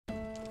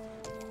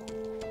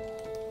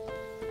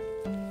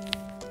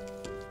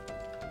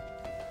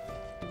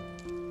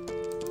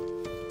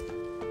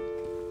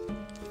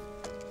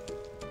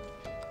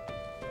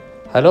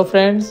Hello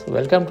friends,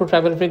 welcome to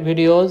travel freak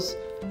videos.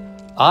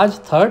 आज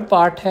third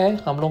part है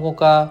हम लोगों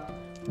का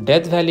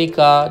डेथ वैली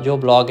का जो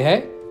ब्लॉग है।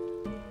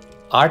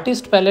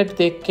 आर्टिस्ट पैलेट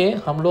देख के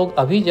हम लोग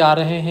अभी जा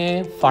रहे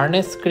हैं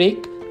फार्नेस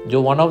क्रीक,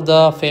 जो one of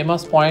the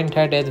famous point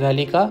है डेथ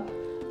वैली का।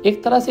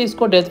 एक तरह से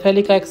इसको डेथ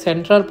वैली का एक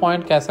सेंट्रल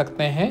पॉइंट कह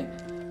सकते हैं।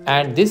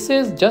 And this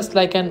is just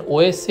like an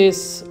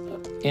oasis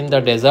in the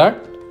desert.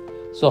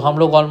 सो हम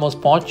लोग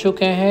ऑलमोस्ट पहुंच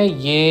चुके हैं।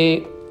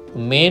 ये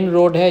मेन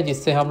रोड है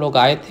जिससे हम लोग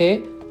आए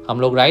थे। हम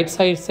लोग राइट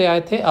साइड से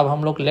आए थे, अब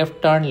हम लोग लेफ्ट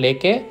टर्न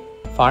लेके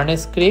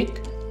फार्नेस क्रीक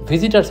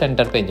विजिटर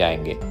सेंटर पे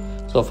जाएंगे।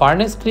 सो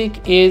furnace creek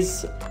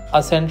is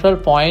a central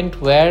point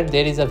where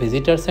there is a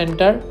visitor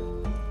centre.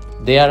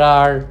 There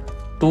are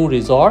 2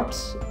 resorts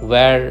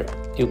where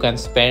you can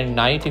spend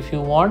night if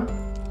you want,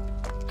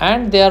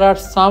 and there are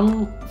some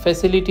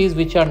facilities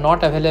which are not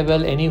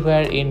available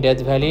anywhere in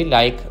Death Valley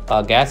like a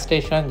gas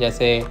station।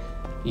 जैसे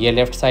ये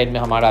left side में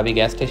हमारा अभी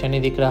gas station ही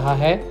दिख रहा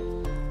है।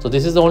 So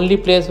this is the only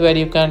place where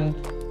you can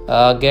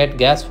get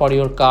gas for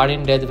your car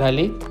in Death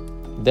Valley.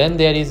 Then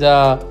there is a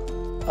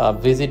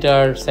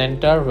visitor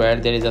center where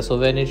there is a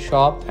souvenir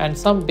shop and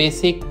some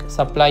basic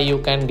supply you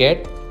can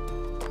get.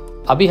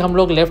 अभी हम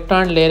लोग left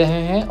turn ले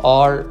रहे हैं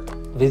और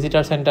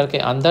visitor centre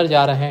के अंदर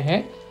जा रहे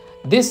हैं।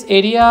 This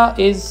area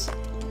is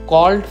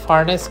called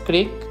Furnace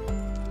Creek.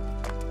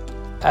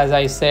 As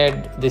I said,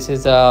 this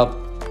is a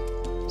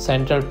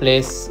central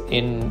place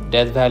in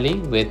Death Valley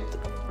with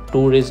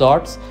 2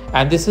 resorts,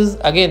 and this is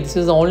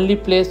the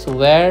only place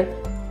where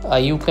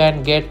you can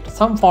get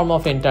some form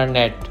of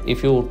internet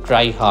if you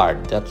try hard.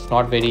 That's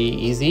not very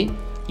easy.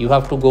 You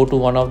have to go to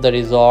one of the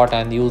resort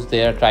and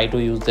try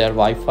to use their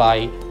Wi-Fi.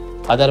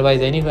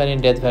 Otherwise anywhere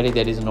in Death Valley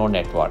there is no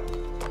network.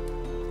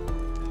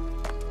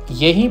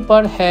 यहीं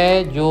पर है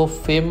जो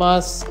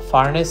famous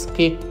furnace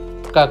creek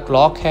का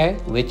clock है,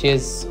 which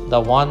is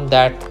the one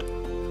that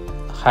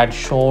had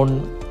shown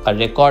a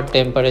record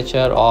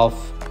temperature of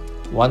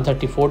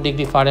 134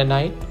 degree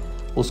Fahrenheit.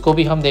 उसको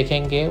भी हम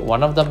देखेंगे।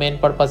 One of the main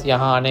purpose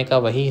यहाँ आने का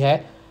वही है।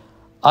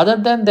 Other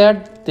than that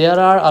there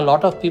are a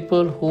lot of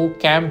people who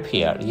camp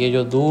here. ये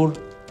जो दूर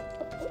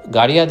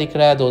गाड़ियाँ दिख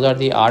रहा है, those are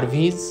the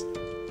RVs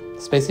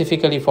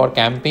specifically for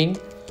camping.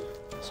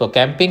 So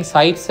camping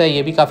sites है,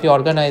 ये भी काफ़ी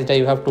ऑर्गेनाइज्ड है।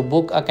 You have to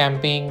book a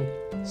camping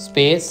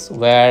space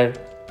where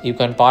you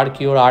can park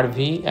your RV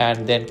and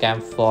then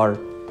camp for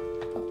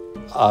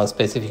a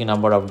specific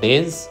number of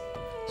days.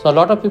 So a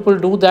lot of people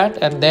do that,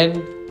 and then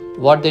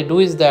what they do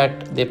is that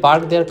they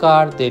park their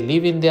car, they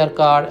live in their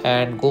car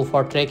and go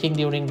for trekking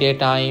during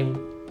daytime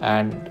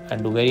and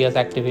do various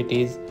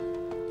activities.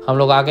 हम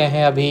लोग आ गए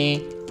हैं अभी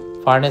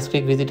furnace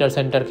creek visitor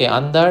centre के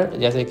अंदर।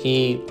 जैसे कि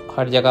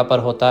हर जगह पर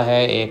होता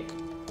है एक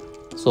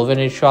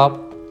सोवेनिर शॉप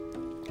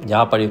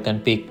जहाँ पर you can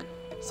pick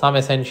some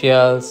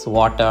essentials,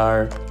 water,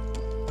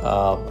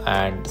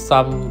 and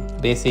some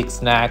basic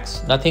snacks.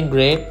 Nothing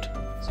great,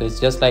 so it's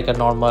just like a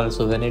normal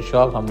souvenir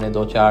shop. हमने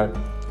 2-4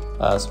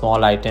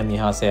 small item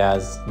यहाँ से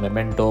as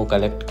memento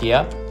collect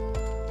किया,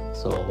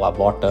 so a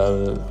bottle,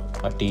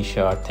 a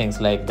t-shirt, things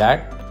like that.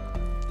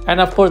 And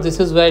of course this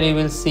is where you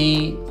will see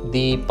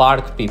the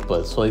park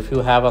people. So if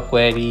you have a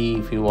query,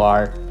 if you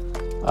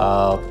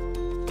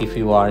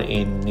are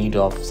in need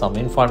of some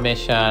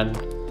information,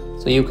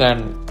 so you can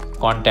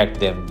contact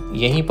them.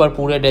 यहीं पर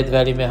पूरे death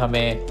valley में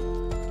हमें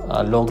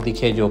लोग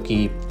दिखे जो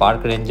कि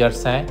park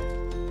rangers हैं।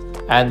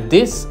 And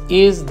this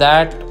is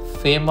that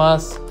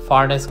famous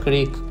furnace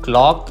creek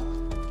clock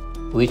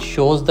which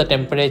shows the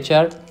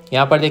temperature.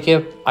 यहाँ पर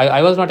देखिए,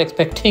 I was not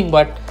expecting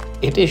but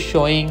it is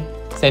showing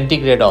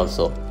centigrade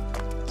also.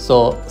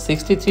 So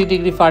 63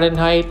 degree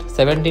Fahrenheit,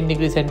 17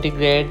 degree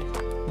centigrade.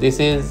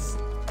 This is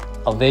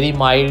a very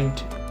mild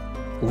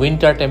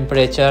winter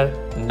temperature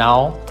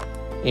now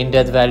in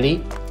death valley.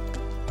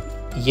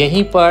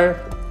 यहीं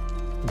पर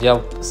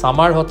जब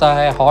summer होता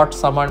है, hot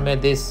summer में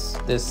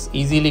this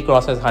easily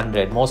crosses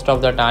 100 most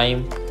of the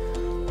time.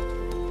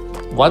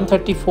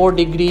 134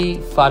 degree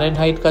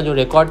Fahrenheit का जो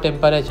record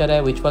temperature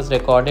है which was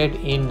recorded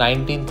in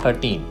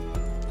 1913,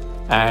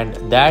 and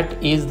that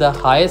is the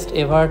highest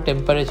ever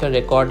temperature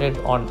recorded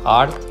on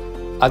earth.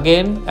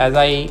 Again as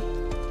I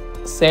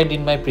said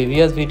in my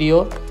previous video,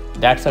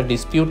 that's a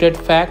disputed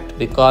fact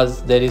because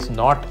there is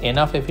not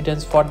enough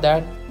evidence for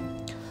that.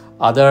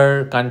 Other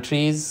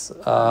countries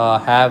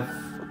have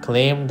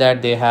claimed that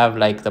they have,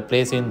 like the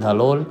place in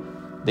Dhalol,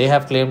 they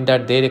have claimed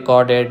that they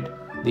recorded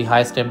the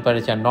highest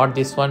temperature, not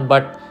this one.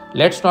 But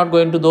let's not go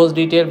into those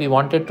details. We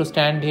wanted to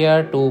stand here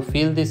to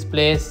feel this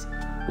place,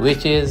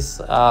 which is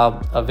a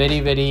very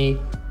very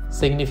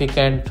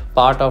significant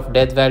part of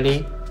Death Valley.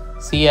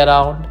 See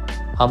around.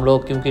 हम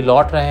लोग क्योंकि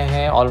लौट रहे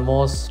हैं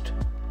almost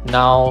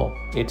now,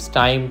 it's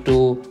time to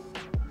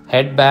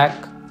head back.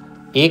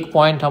 एक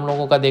point हम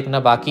लोगों का देखना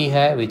बाकी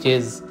है which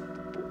is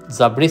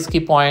ज़ब्रिस्की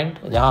पॉइंट,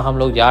 जहाँ हम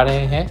लोग जा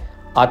रहे हैं।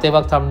 आते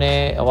वक्त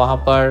हमने वहाँ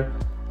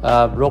पर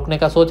रोकने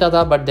का सोचा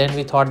था, but then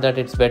we thought that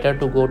it's better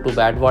to go to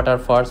bad water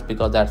first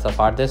because that's the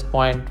farthest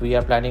point we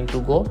are planning to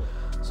go.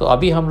 सो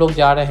अभी हम लोग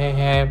जा रहे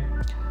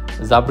हैं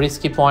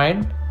ज़ब्रिस्की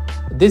point.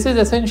 This is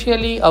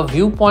essentially a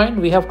view point.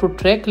 We have to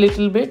track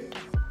little bit,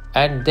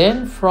 and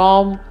then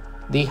from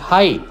the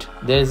height,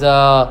 there is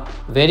a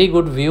very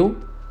good view.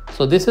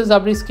 So this is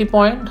Zabriskie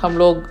point. हम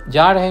लोग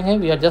जा रहे हैं.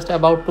 We are just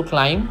about to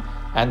climb,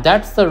 and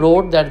that's the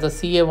road, that's the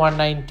CA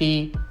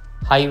 190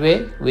 highway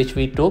which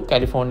we took,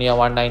 California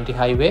 190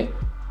 highway,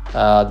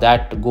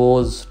 that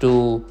goes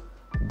to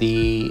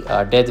the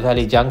Death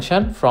Valley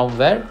Junction, from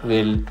where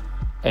we'll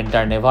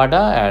enter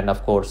Nevada and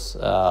of course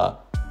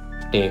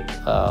take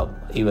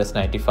US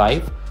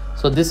 95.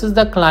 So this is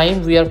the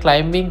climb. We are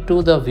climbing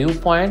to the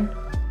viewpoint,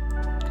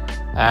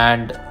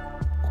 and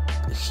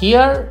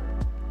here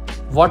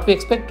what we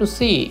expect to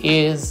see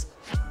is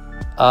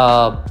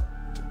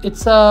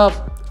it's a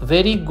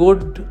very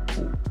good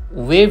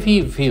wavy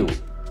view.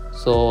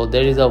 So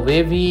there is a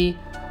wavy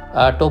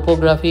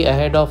topography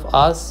ahead of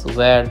us,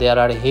 where there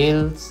are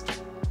hills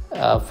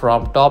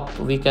from top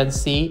we can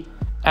see,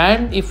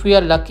 and if we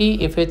are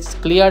lucky, if it's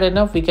clear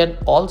enough, we can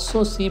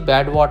also see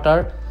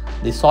Badwater,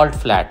 the salt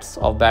flats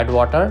of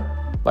Badwater,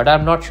 but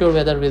I'm not sure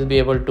whether we'll be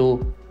able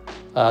to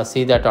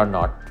see that or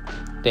not.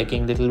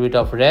 Taking a little bit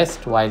of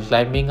rest while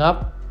climbing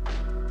up.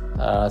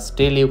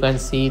 Still you can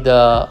see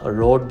the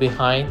road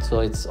behind, so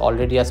it's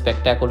already a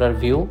spectacular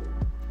view.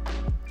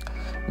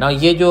 Now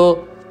ये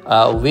जो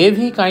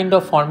wavy kind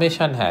of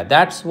formation है,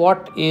 that's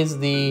what is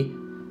the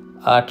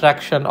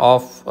attraction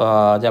of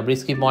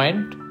Zabriskie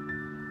point.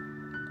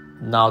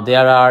 Now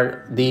there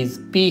are these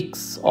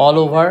peaks all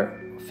over.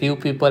 Few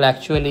people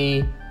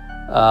actually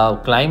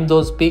climb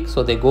those peaks,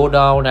 so they go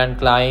down and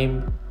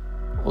climb.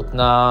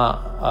 उतना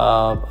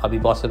अभी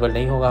possible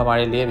नहीं होगा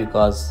हमारे लिए,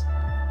 because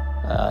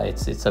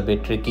it's a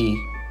bit tricky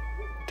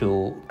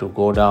to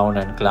go down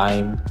and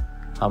climb.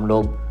 हम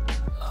लोग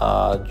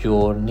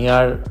जो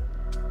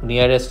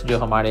nearest जो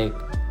हमारे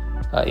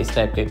इस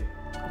टाइप के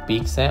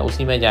peaks हैं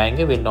उसी में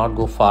जाएंगे. Will not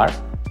go far.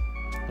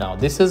 Now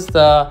this is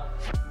the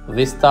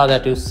vista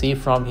that you see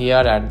from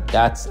here, and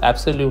that's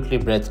absolutely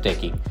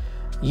breathtaking.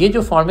 ये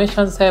जो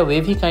formations है,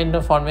 wavy kind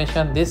of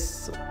formation,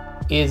 this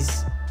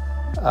is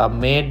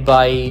made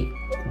by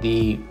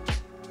the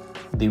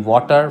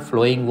water,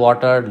 flowing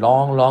water,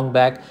 long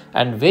back,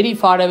 and very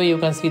far away you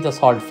can see the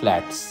salt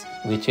flats,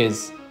 which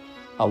is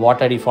a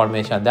watery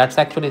formation. That's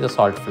actually the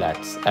salt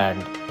flats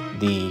and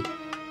the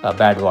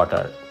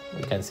Badwater.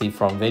 You can see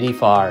from very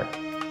far.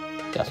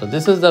 Yeah, so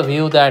this is the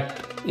view that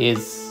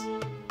is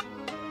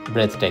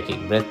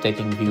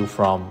breathtaking view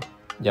from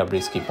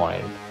Zabriskie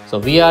point. So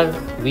we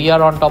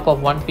are on top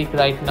of one peak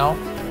right now.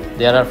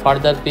 There are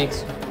further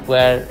peaks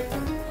where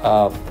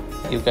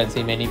you can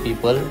see many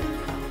people,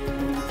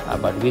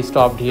 but we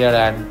stopped here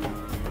and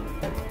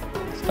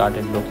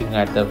started looking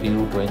at the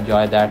view to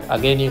enjoy that.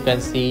 Again you can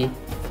see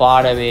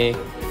far away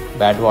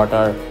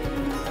Badwater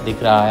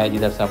दिख रहा है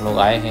जिधर से हम लोग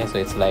आए हैं. So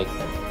it's like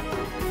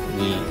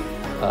we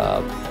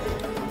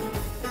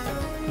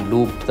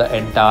looped the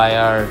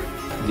entire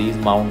these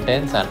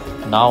mountains and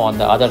now on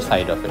the other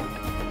side of it.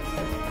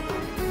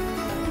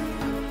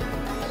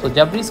 So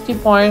Zabriskie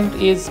point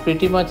is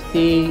pretty much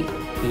the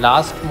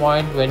last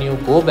point when you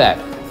go back.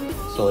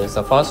 So it's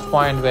the first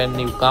point when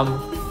you come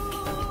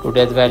to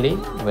Death Valley.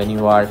 When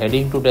you are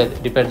heading to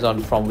Death, depends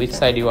on from which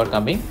side you are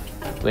coming.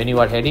 When you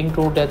are heading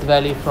to Death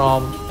Valley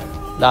from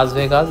Las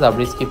Vegas,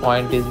 Zabriskie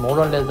point is more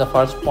or less the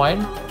first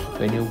point.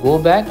 When you go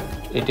back,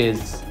 it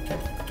is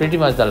pretty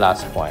much the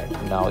last point.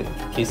 Now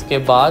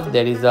इसके बाद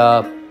there is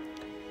a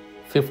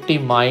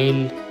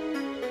 50-mile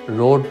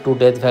road to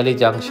Death Valley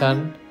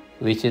Junction,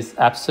 which is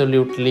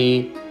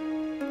absolutely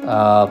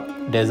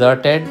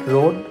deserted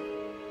road,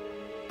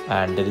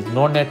 and there is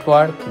no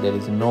network, there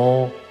is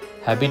no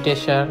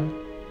habitation,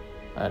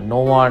 no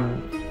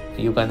one,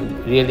 you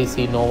can really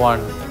see no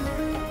one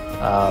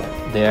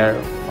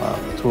there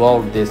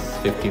throughout this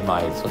 50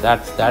 miles. So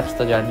that's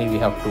the journey we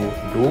have to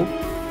do.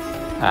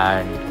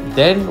 And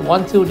then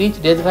once you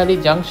reach Death Valley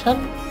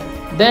Junction,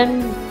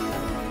 then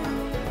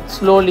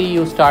slowly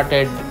you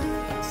started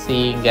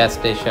seeing gas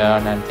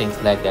station and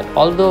things like that.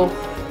 Although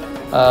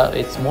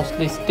it's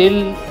mostly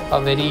still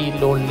a very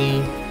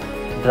lonely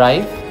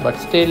drive, but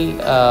still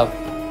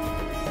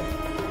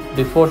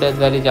before Death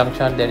Valley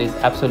Junction there is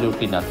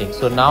absolutely nothing.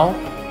 So now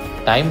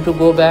time to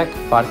go back.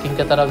 Parking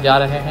की तरफ जा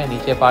रहे हैं.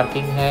 नीचे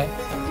parking है.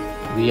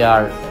 We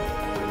are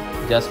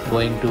just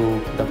going to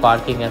the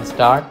parking and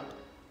start.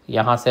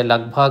 यहाँ से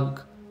लगभग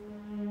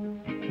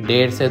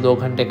 1.5 से 2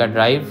 घंटे का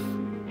drive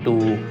to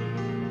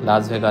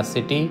Las Vegas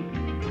City,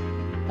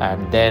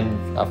 and then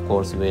of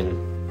course we'll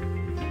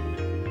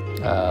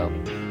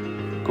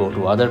go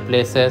to other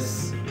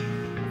places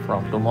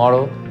from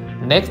tomorrow.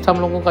 Next हम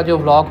लोगों का जो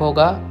vlog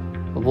होगा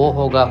वो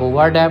होगा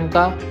हूवर डैम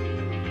का.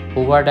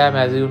 Hoover dam,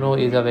 as you know,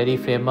 is a very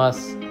famous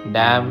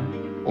dam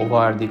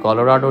over the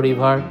Colorado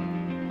River.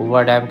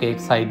 Hoover dam के एक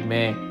साइड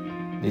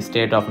में the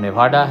state of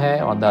Nevada है,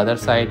 on the other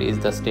side is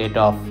the state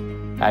of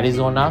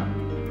Arizona.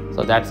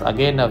 So that's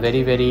again a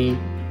very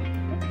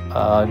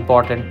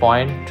important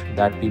point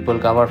that people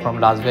cover from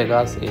Las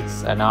Vegas.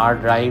 It's an hour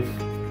drive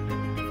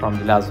from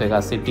the Las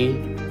Vegas city.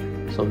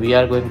 So we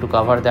are going to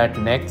cover that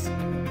next.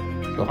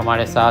 So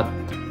हमारे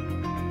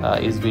साथ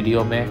इस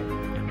video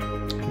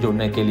में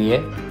जुड़ने के लिए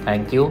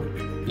thank you.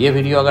 ये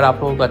video अगर आप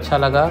लोगों को अच्छा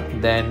लगा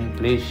then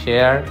please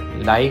share,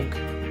 like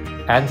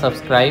and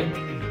subscribe.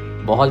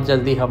 बहुत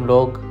जल्दी हम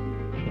लोग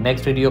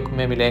नेक्स्ट वीडियो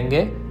में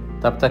मिलेंगे,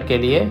 तब तक के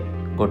लिए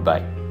गुड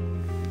बाय।